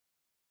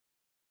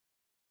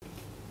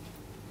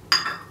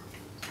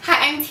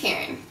I'm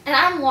Taryn. And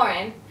I'm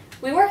Lauren.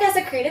 We work as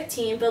a creative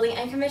team building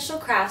unconventional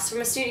crafts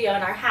from a studio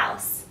in our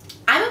house.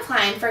 I'm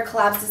applying for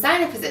Colab's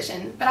designer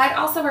position, but I'd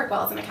also work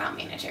well as an account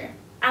manager.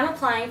 I'm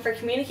applying for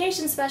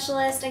communication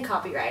specialist and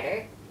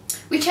copywriter.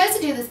 We chose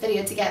to do this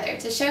video together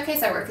to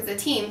showcase our work as a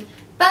team,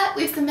 but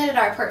we've submitted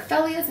our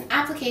portfolios and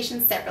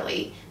applications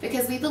separately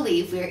because we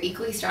believe we are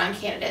equally strong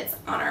candidates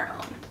on our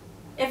own.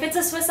 If it's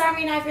a Swiss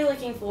Army knife you're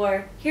looking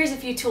for, here's a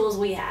few tools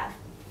we have.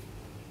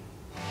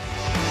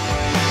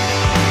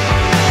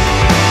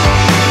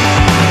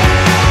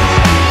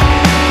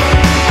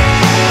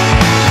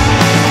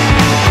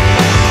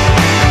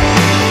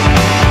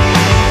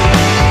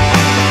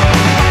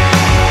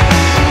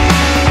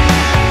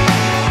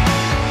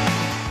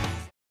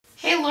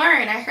 Hey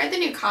Lauren, I heard the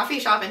new coffee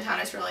shop in town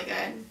is really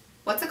good.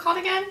 What's it called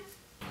again?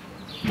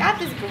 God,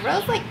 this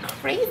grows like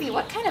crazy.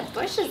 What kind of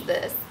bush is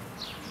this?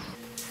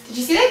 Did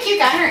you see that cute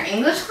guy in our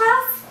English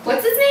class?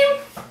 What's his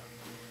name?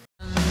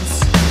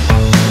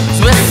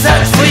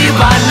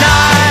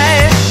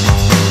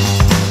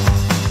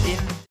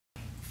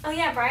 Oh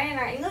yeah, Brian in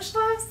our English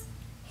class?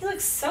 He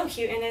looks so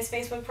cute in his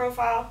Facebook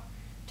profile.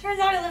 Turns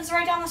out he lives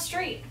right down the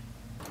street.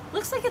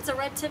 Looks like it's a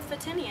red-tip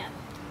Photinia.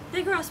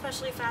 They grow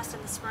especially fast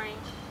in the spring.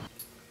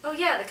 Oh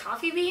yeah, the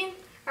coffee bean?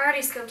 I already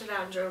scoped it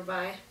out and drove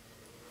by.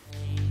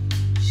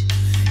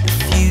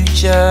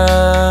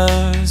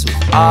 Futures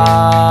with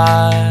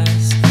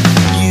us.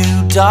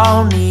 You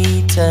don't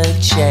need to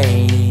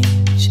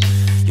change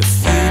your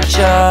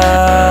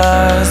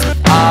futures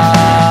with us.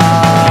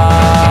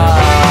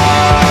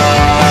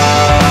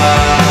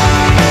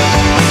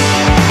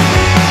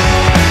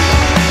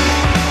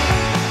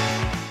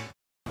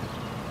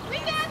 We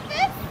got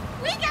this!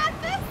 We got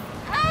this!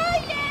 Oh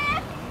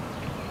yeah!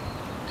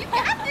 You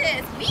got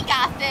this! We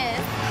got this!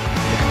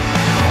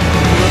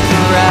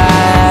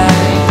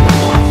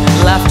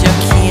 Left your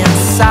key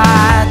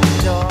inside the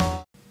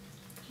door.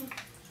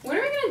 What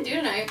are we gonna do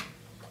tonight?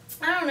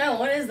 I don't know,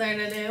 what is there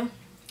to do?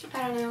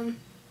 I don't know.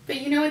 But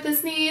you know what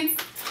this needs?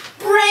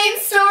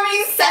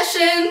 Brainstorming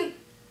session!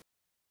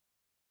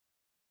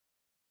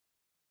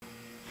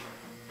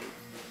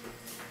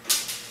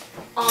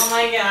 Oh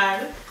my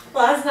god.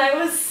 Last night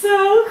was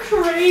so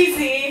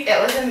crazy. It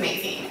was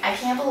amazing. I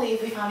can't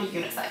believe we found a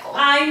unicycle.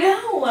 I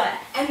know.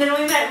 And then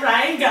we met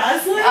Ryan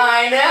Gosling.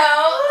 I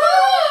know.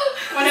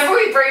 Whenever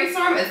we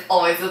brainstorm, it's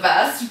always the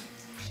best.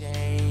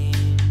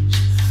 Change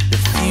the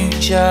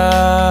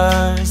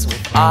futures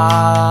with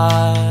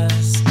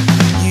us.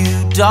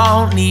 You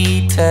don't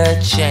need to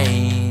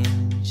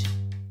change.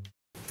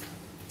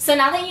 So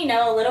now that you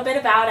know a little bit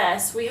about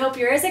us, we hope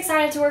you're as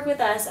excited to work with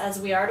us as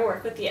we are to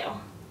work with you.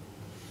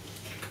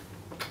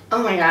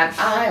 Oh my god,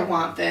 I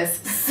want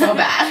this so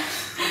bad.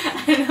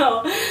 I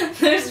know.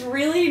 There's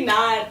really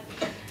not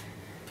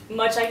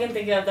much I can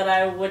think of that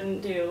I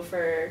wouldn't do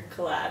for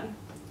Colab.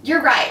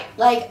 You're right.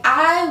 Like,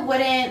 I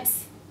wouldn't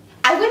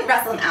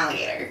wrestle an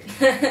alligator.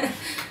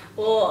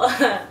 Well,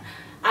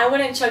 I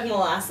wouldn't chug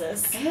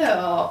molasses. Ew.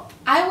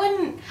 I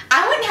wouldn't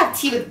have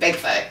tea with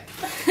Bigfoot.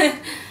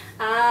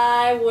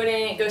 I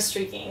wouldn't go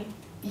streaking.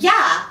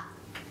 Yeah.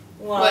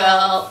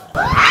 Well.